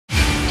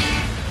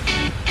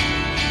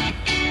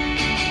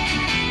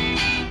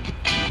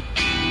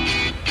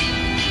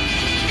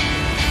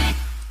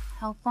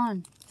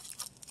fun.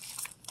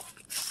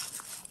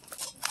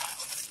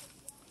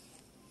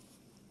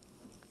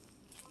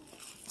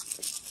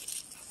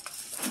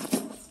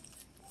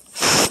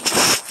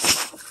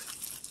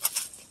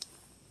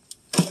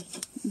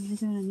 They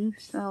got a new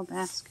style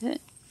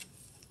basket.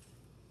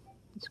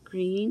 It's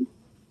green.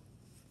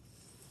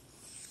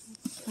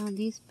 Found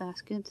these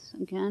baskets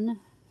again.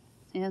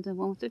 They have the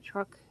one with the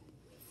truck,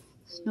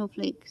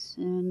 snowflakes,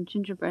 and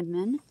gingerbread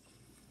men.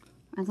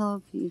 I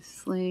love these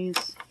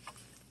sleighs.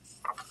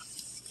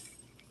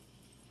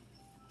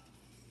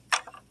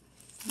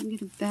 I'm gonna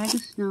get a bag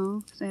of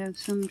snow because I have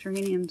some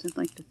geraniums I'd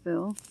like to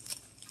fill.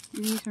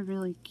 And these are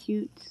really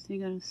cute. They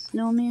got a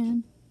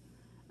snowman,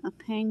 a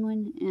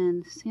penguin,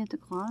 and Santa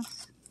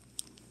Claus.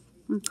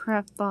 And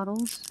craft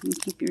bottles and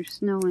keep your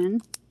snow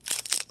in.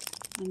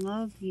 I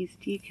love these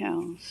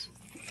decals.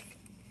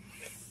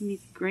 These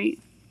are great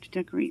to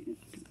decorate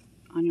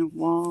on your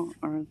wall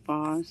or a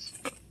vase.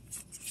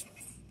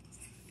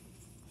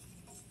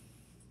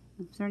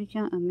 30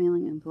 count of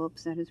mailing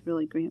envelopes. That is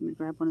really great. I'm going to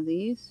grab one of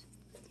these.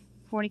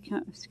 40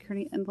 count of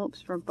security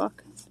envelopes for $1.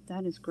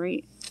 That is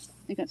great.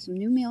 They got some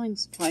new mailing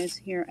supplies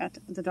here at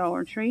the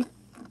Dollar Tree.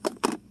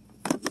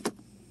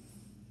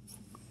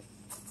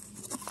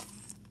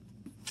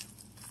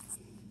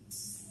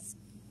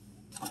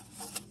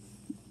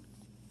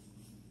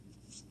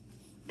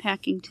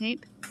 Packing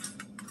tape.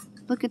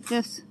 Look at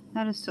this.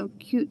 That is so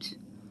cute.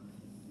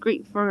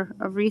 Great for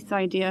a wreath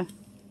idea.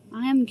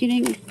 I am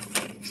getting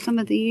some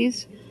of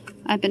these.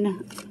 I've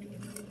been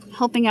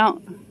helping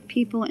out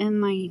people in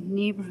my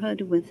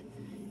neighborhood with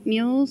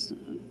meals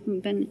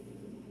who've been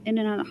in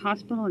and out of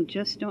hospital and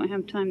just don't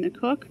have time to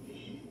cook.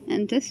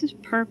 And this is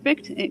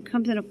perfect. It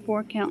comes in a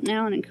 4 count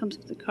now, and it comes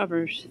with the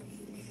covers.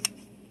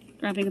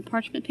 Grabbing a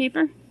parchment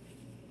paper.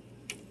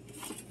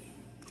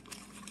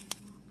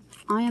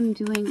 I am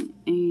doing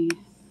a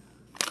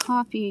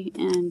coffee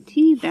and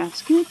tea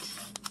basket.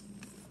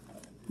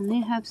 And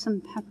they have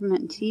some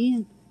peppermint tea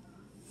and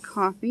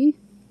coffee.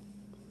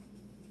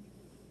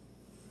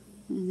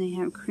 And they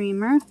have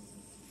creamer.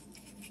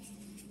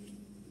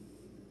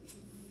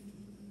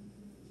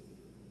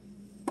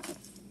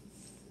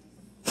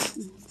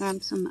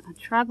 Grab some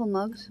travel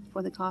mugs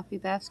for the coffee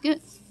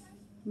basket.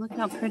 Look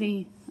how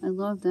pretty. I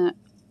love that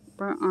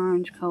burnt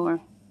orange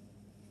color.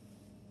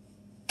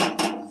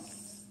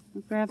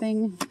 I'm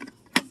grabbing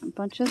a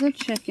bunch of the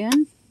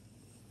chicken.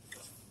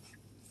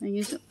 I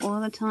use it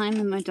all the time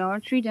in my Dollar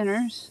Tree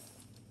dinners.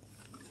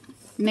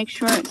 Make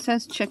sure it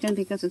says chicken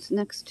because it's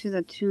next to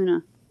the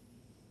tuna.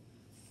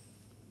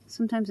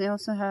 Sometimes they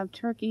also have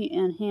turkey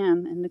and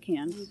ham in the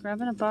cans.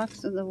 Grabbing a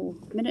box of the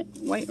Minute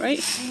White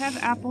Rice. I have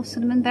apple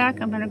cinnamon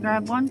back. I'm going to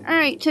grab one.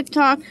 Alright,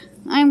 TikTok.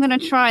 I'm going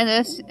to try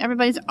this.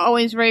 Everybody's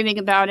always raving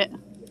about it.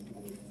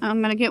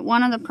 I'm going to get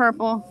one of the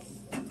purple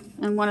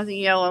and one of the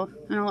yellow.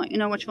 And I'll let you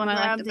know which one I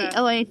like the best.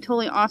 The LA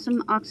Totally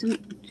Awesome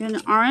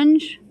Oxygen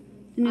Orange.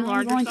 The new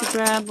I'm going to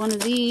grab one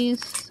of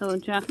these so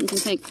Jaclyn can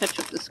take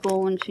ketchup to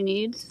school when she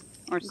needs.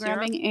 Or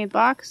grabbing a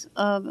box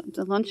of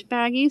the lunch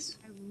baggies.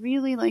 I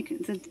really like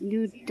the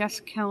new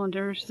desk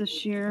calendars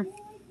this year.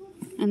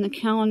 And the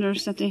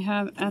calendars that they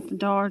have at the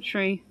Dollar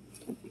Tree.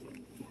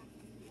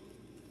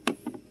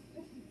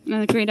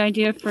 Another great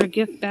idea for a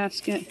gift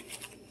basket.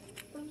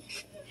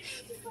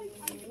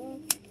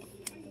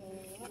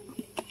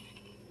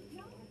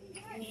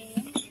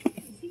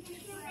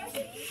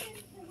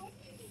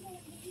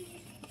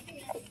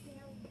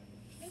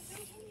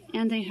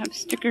 And they have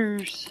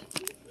stickers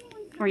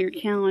for your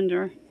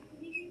calendar.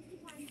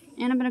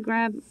 And I'm going to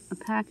grab a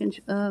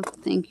package of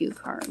thank you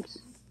cards.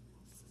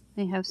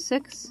 They have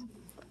 6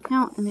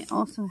 count and they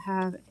also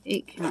have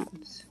 8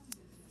 counts.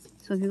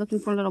 So if you're looking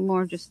for a little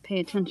more, just pay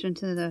attention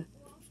to the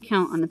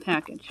count on the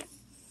package.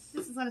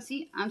 This is Let Us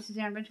Eat. I'm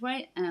Suzanne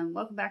Ridgway and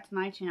welcome back to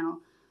my channel.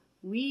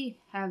 We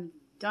have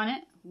done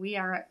it. We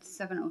are at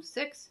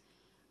 7:06.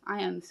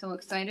 I am so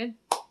excited.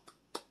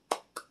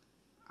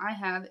 I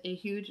have a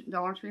huge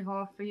Dollar Tree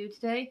haul for you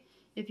today.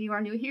 If you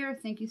are new here,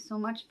 thank you so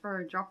much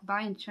for dropping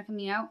by and checking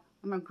me out.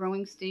 I'm a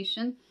growing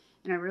station,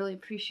 and I really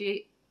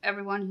appreciate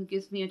everyone who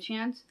gives me a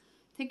chance.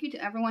 Thank you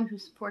to everyone who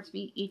supports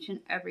me each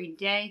and every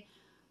day.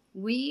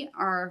 We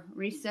are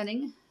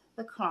resetting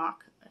the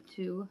clock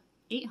to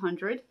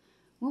 800.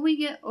 When we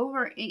get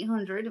over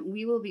 800,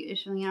 we will be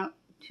issuing out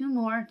 2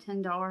 more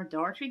 $10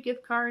 Dollar Tree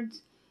gift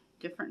cards,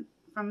 different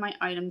from my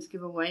items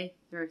giveaway.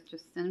 They're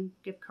just thin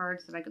gift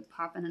cards that I could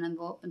pop in an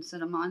envelope and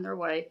send them on their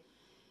way.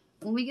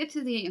 When we get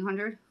to the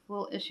 800,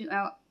 we'll issue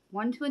out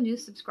 1 to a new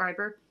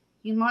subscriber.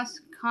 You must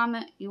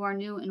comment you are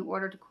new in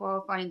order to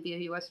qualify and be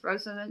a U.S.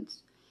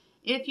 resident.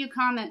 If you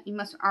comment, you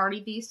must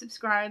already be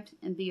subscribed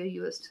and be a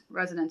U.S.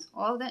 resident.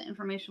 All of that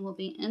information will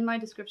be in my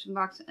description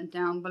box and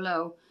down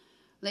below.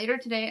 Later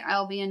today,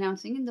 I'll be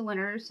announcing the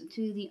winners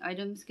to the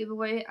items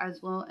giveaway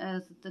as well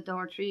as the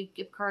Dollar Tree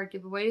gift card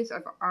giveaways.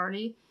 I've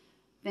already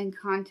been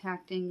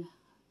contacting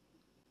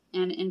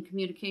and in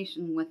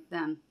communication with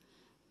them.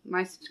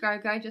 My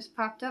subscribe guy just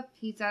popped up.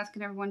 He's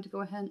asking everyone to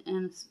go ahead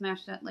and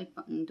smash that like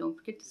button. Don't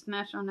forget to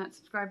smash on that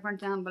subscribe button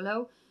down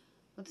below.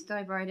 Let's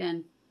dive right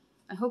in.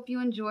 I hope you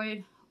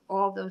enjoyed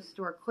all those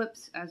store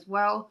clips as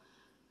well.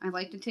 I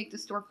like to take the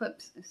store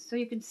clips so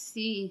you can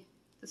see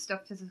the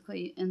stuff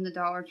physically in the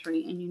Dollar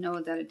Tree and you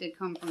know that it did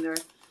come from there.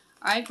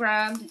 I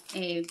grabbed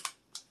a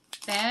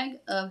bag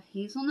of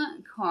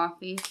hazelnut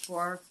coffee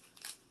for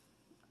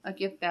a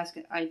gift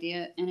basket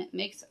idea, and it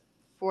makes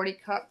 40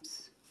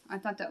 cups. I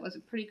thought that was a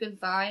pretty good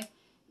buy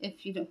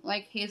if you don't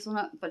like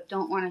hazelnut but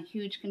don't want a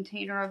huge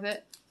container of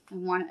it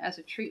and want it as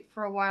a treat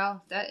for a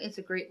while. That is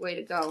a great way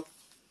to go.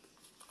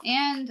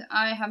 And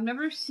I have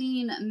never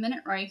seen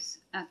minute rice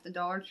at the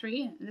Dollar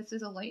Tree. This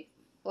is a light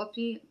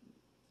fluffy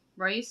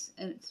rice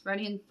and it's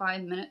ready in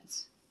 5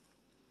 minutes.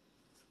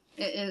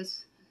 It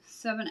is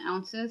 7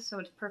 ounces, so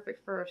it's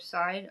perfect for a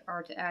side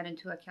or to add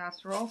into a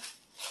casserole.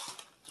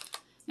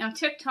 Now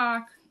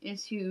TikTok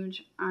is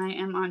huge. I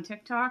am on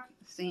TikTok,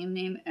 same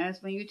name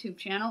as my YouTube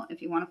channel.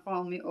 If you want to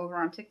follow me over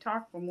on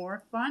TikTok for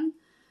more fun.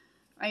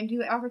 I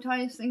do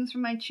advertise things for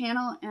my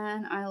channel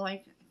and I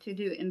like to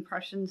do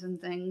impressions and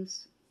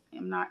things.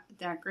 I'm not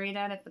that great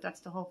at it, but that's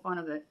the whole fun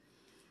of it.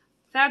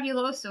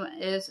 Fabuloso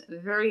is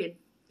very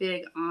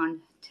big on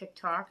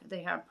TikTok.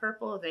 They have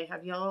purple, they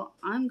have yellow.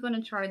 I'm going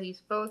to try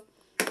these both.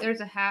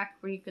 There's a hack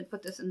where you can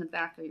put this in the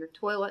back of your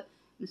toilet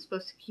and it's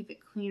supposed to keep it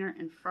cleaner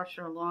and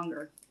fresher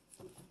longer.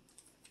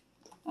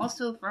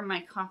 Also, for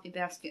my coffee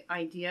basket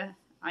idea,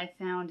 I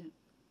found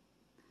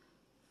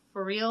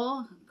For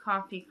Real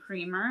coffee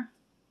creamer,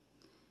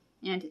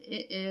 and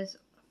it is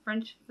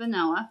French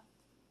vanilla.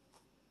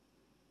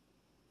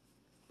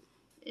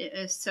 It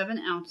is 7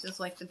 ounces,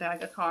 like the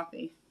bag of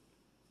coffee,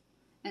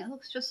 and it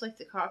looks just like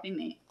the Coffee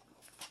Mate.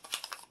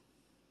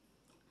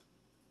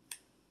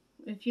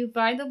 If you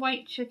buy the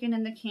white chicken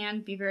in the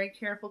can, be very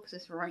careful because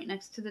it's right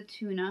next to the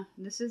tuna.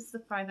 This is the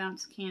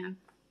 5-ounce can.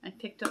 I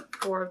picked up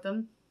 4 of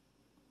them.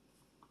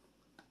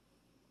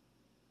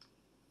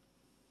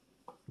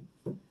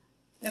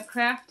 The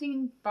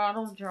crafting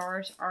bottle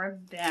jars are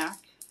back.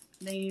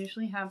 They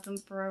usually have them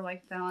for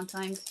like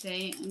Valentine's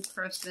Day and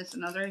Christmas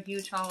and other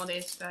huge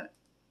holidays that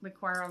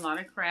require a lot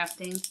of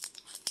crafting.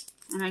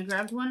 And I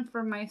grabbed one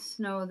for my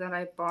snow that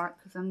I bought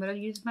because I'm going to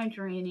use my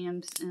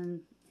geraniums and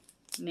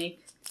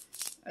make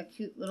a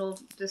cute little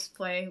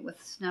display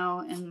with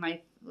snow and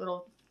my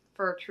little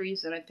fir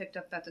trees that I picked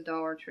up at the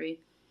Dollar Tree.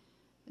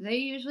 They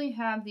usually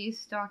have these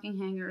stocking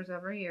hangers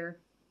every year.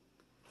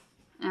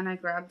 And I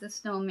grabbed the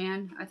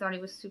snowman. I thought he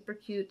was super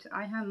cute.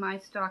 I have my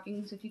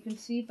stockings, if you can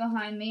see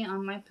behind me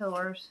on my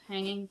pillars,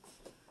 hanging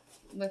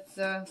with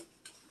the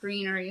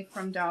greenery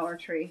from Dollar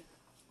Tree.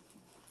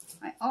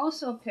 I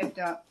also picked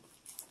up,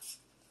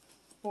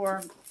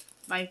 for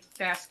my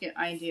basket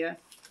idea,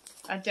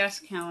 a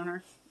desk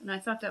counter. And I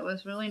thought that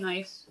was really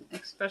nice,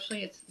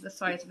 especially it's the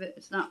size of it.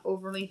 It's not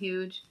overly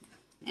huge.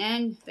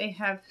 And they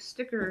have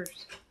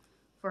stickers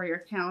for your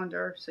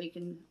calendar so you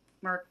can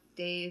mark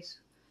days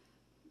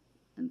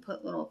and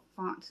put little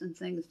fonts and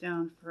things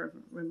down for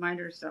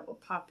reminders that will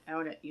pop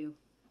out at you.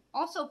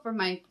 Also, for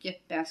my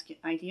gift basket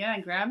idea, I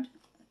grabbed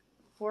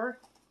 4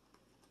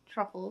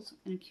 truffles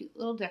in a cute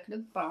little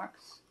decorative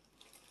box.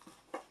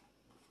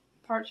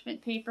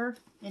 Parchment paper.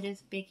 It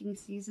is baking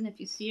season. If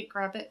you see it,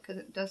 grab it because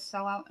it does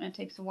sell out and it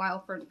takes a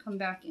while for it to come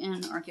back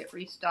in or get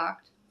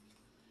restocked.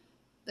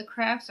 The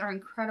crafts are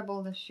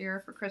incredible this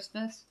year for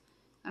Christmas.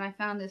 And I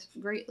found this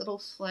great little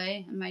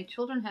sleigh. And my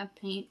children have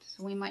paint,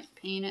 so we might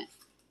paint it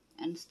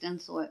and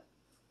stencil it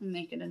and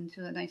make it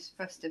into a nice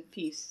festive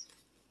piece.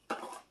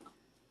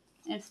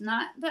 It's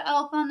not the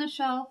elf on the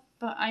shelf,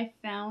 but I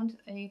found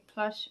a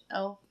plush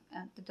elf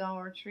at the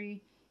Dollar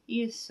Tree.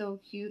 He is so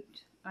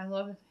cute. I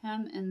love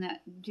him and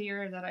that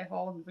deer that I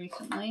hauled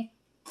recently.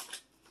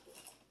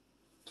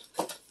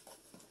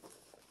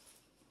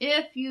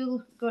 If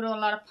you go to a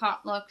lot of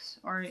potlucks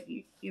or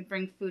you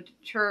bring food to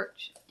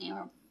church,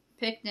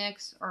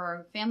 picnics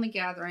or family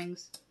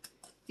gatherings,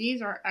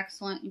 these are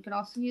excellent. You can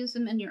also use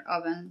them in your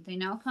oven. They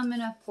now come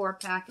in a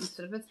 4-pack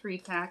instead of a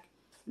 3-pack,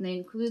 and they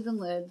include the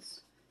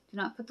lids. Do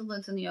not put the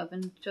lids in the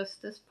oven,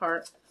 just this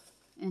part.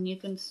 And you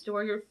can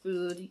store your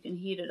food. You can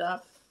heat it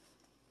up.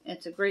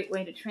 It's a great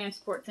way to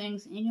transport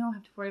things, and you don't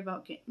have to worry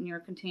about getting your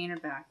container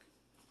back.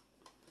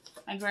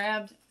 I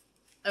grabbed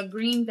a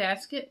green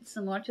basket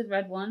similar to the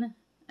red one.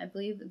 I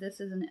believe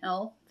this is an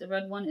elf. The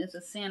red one is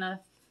a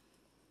Santa,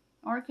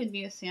 or it could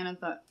be a Santa,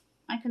 but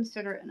I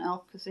consider it an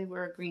elf because they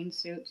wear a green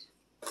suit.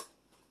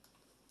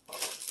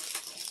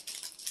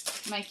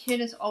 My kid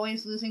is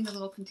always losing the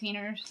little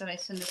containers that I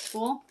send to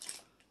school,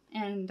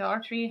 and Dollar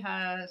Tree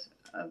has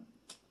a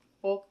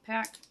bulk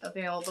pack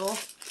available.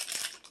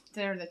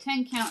 They're the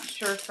 10-count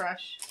Sure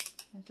Fresh.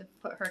 I have to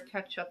put her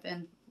ketchup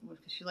in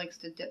because she likes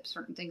to dip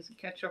certain things in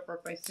ketchup, or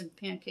if I send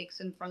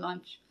pancakes in for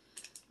lunch,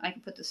 I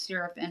can put the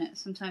syrup in it.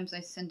 Sometimes I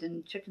send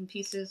in chicken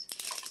pieces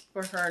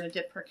for her to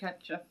dip her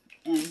ketchup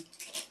in.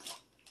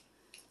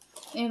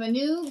 They have a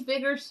new,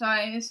 bigger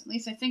size, at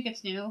least I think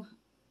it's new,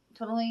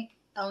 Totally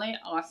LA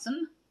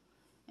Awesome.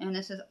 And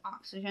this is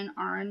Oxygen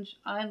Orange.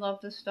 I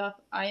love this stuff.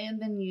 I have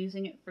been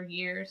using it for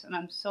years, and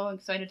I'm so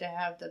excited to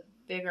have the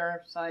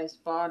bigger size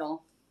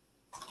bottle.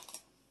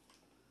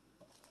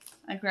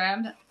 I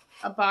grabbed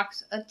a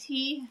box of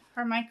tea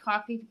for my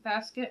coffee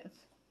basket.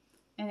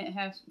 and it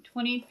has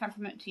 20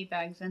 peppermint tea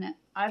bags in it.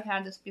 I've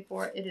had this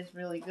before. It is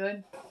really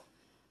good.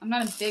 I'm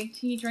not a big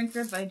tea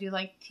drinker, but I do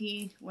like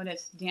tea when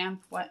it's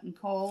damp, wet, and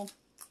cold.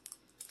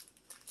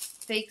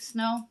 Fake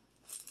snow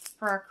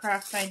for our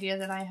craft idea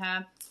that I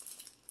have.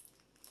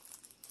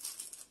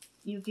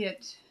 You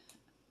get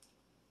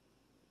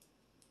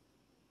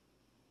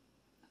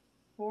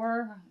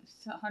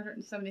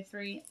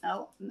 473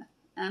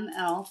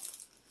 ml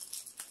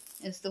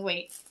is the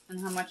weight and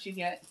how much you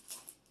get.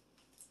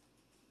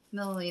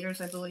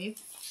 Milliliters, I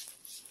believe.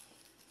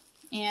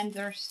 And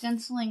their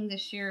stenciling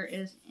this year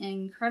is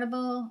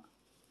incredible.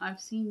 I've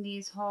seen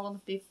these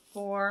hauled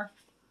before,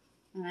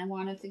 and I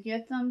wanted to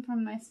get them for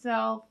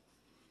myself.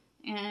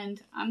 And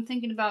I'm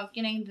thinking about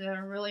getting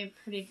the really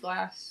pretty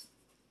glass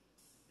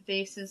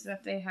vases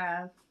that they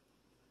have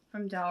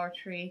from Dollar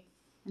Tree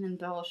and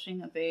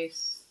embellishing a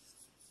vase.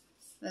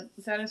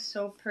 That is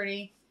so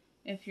pretty.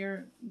 If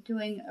you're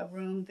doing a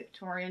room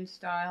Victorian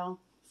style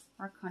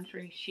or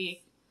country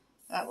chic,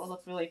 that will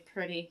look really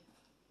pretty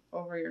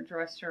over your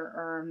dresser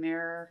or a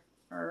mirror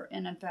or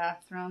in a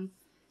bathroom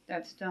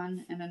that's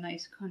done in a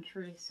nice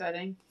country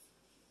setting.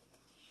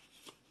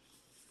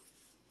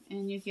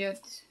 And you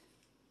get,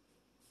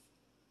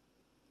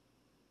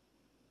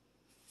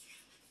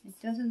 it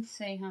doesn't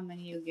say how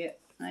many you get.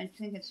 I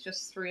think it's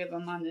just 3 of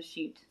them on the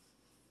sheet.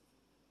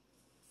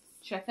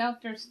 Check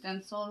out their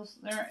stencils.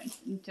 They're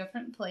in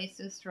different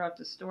places throughout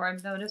the store,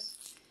 I've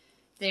noticed.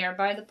 They are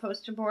by the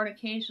poster board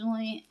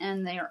occasionally,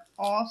 and they are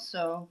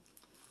also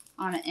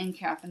on an end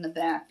cap in the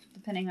back,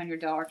 depending on your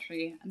Dollar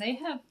Tree. They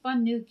have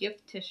fun new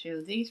gift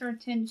tissue. These are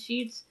tin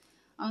sheets,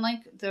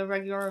 unlike the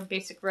regular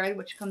basic red,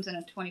 which comes in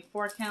a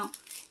 24 count.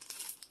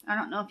 I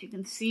don't know if you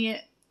can see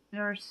it.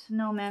 There are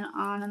snowmen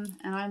on them,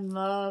 and I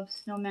love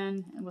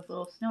snowmen with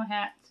little snow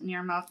hats and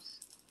earmuffs.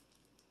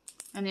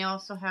 And they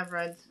also have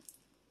reds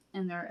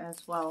in there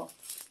as well.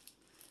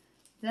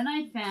 Then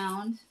I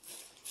found,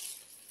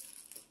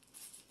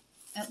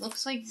 it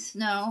looks like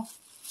snow,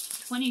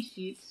 20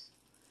 sheets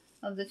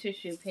of the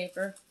tissue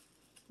paper.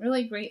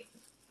 Really great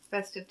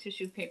festive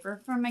tissue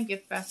paper for my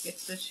gift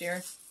baskets this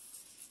year.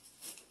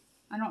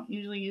 I don't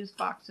usually use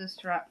boxes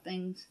to wrap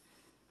things.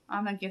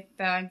 I'm a gift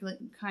bag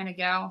kind of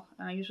gal,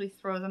 and I usually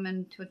throw them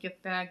into a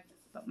gift bag,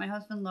 but my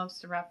husband loves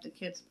to wrap the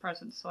kids'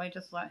 presents, so I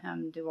just let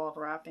him do all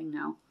the wrapping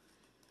now.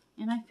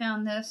 And I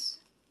found this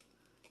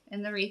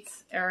in the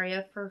wreaths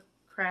area for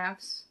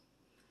crafts.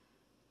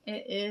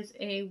 It is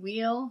a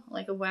wheel,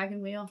 like a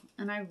wagon wheel,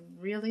 and I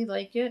really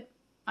like it.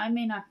 I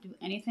may not do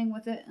anything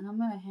with it, and I'm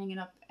going to hang it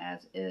up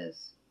as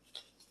is.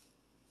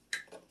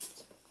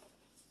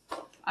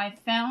 I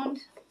found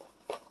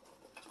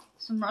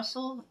some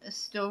Russell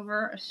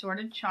Stover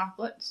assorted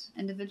chocolates,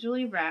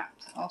 individually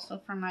wrapped,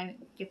 also from my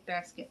gift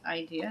basket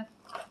idea.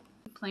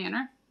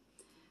 Planner,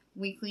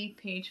 weekly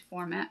page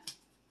format.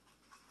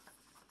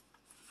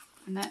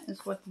 And that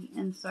is what the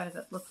inside of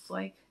it looks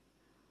like,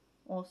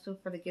 also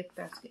for the gift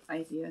basket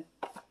idea.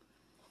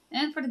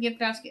 And for the gift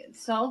basket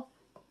itself,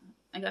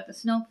 I got the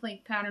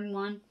snowflake pattern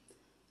one.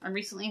 I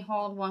recently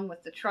hauled one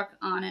with the truck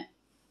on it,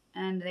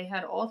 and they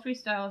had all 3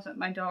 styles at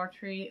my Dollar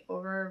Tree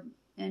over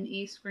in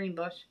East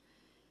Greenbush.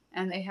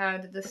 And they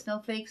had the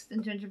snowflakes, the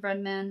gingerbread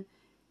men,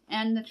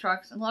 and the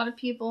trucks. A lot of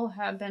people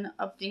have been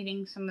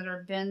updating some of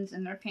their bins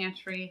in their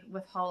pantry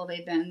with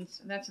holiday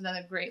bins. That's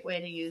another great way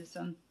to use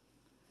them.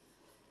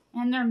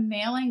 And their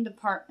mailing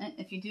department,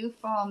 if you do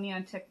follow me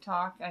on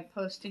TikTok, I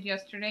posted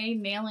yesterday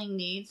mailing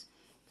needs,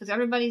 because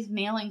everybody's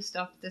mailing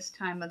stuff this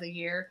time of the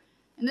year.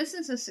 And this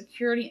is a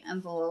security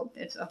envelope.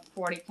 It's a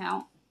 40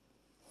 count.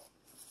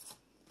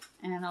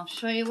 And I'll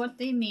show you what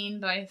they mean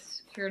by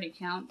security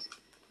count.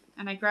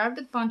 And I grabbed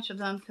a bunch of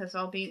them because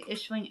I'll be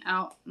issuing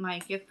out my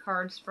gift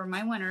cards for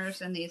my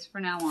winners and these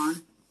from now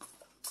on.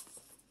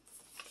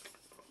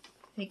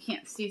 They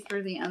can't see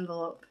through the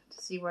envelope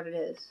to see what it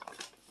is.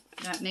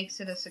 That makes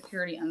it a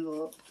security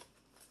envelope.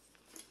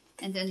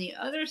 And then the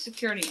other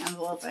security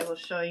envelope, I will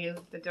show you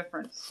the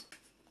difference.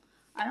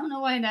 I don't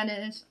know why that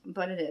is,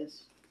 but it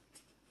is.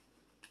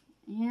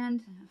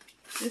 And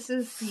this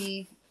is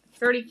the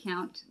 30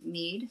 count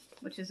Mead,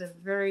 which is a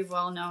very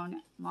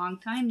well-known,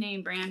 long-time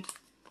name brand.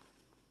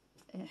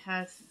 It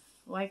has,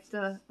 like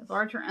the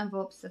larger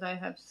envelopes that I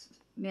have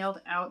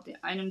mailed out the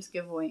items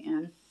giveaway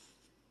in,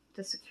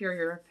 to secure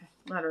your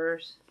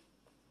letters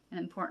and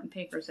important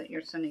papers that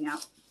you're sending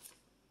out.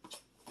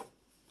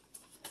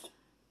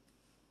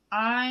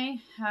 I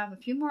have a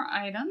few more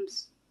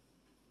items.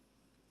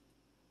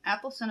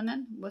 Apple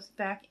Cinnamon was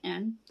back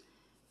in.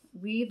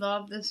 We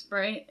love this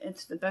spray.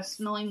 It's the best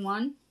smelling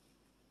one.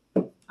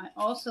 I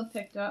also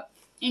picked up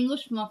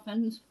English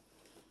muffins,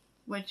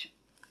 which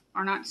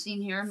are not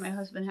seen here. My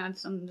husband had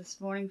some this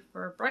morning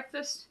for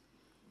breakfast.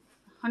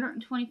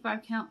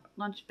 125 count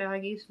lunch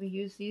baggies. We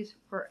use these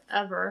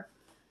forever.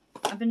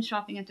 I've been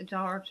shopping at the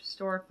dollar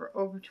store for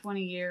over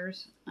 20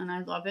 years, and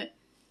I love it.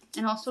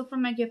 And also for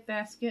my gift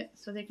basket,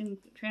 so they can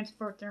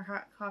transport their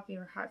hot coffee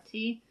or hot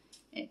tea.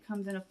 It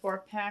comes in a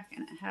 4-pack,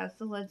 and it has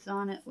the lids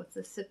on it with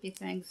the sippy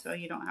thing, so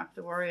you don't have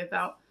to worry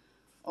about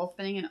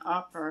opening it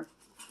up or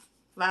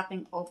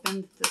flapping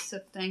open the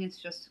sip thing. It's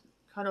just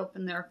cut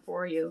open there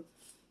for you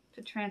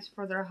to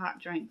transfer their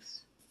hot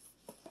drinks.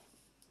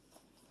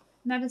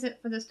 And that is it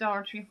for this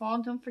Dollar Tree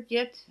haul. Don't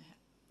forget,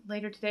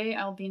 later today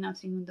I'll be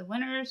announcing the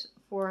winners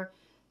for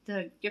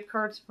the gift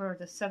cards for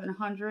the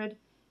 700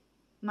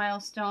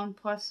 milestone,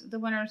 plus the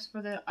winners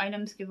for the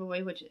items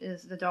giveaway, which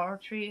is the Dollar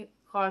Tree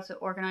closet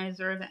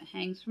organizer that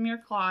hangs from your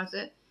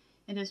closet.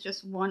 It is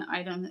just one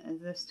item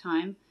this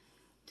time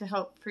to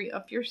help free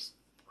up your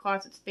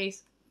closet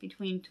space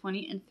between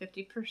 20 and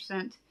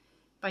 50%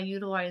 by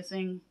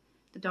utilizing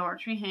the Dollar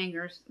Tree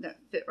hangers that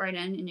fit right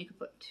in, and you can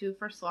put 2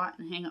 per slot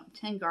and hang up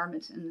 10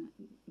 garments and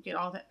get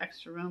all the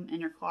extra room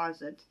in your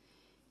closet.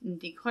 And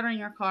decluttering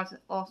your closet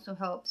also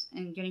helps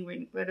in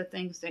getting rid of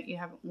things that you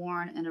haven't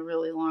worn in a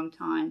really long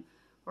time,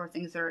 or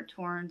things that are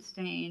torn,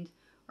 stained,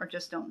 or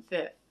just don't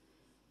fit.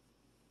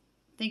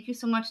 Thank you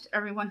so much to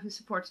everyone who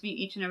supports me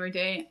each and every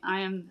day. I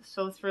am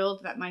so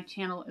thrilled that my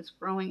channel is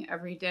growing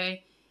every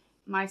day.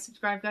 My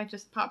subscribe guy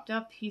just popped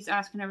up. He's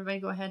asking everybody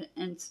to go ahead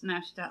and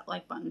smash that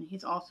like button.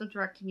 He's also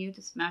directing you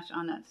to smash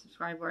on that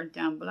subscribe word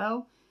down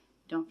below.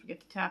 Don't forget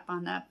to tap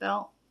on that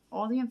bell.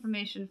 All the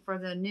information for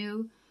the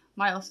new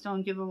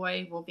milestone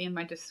giveaway will be in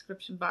my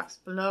description box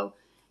below,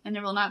 and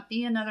there will not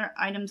be another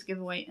items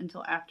giveaway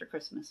until after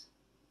Christmas.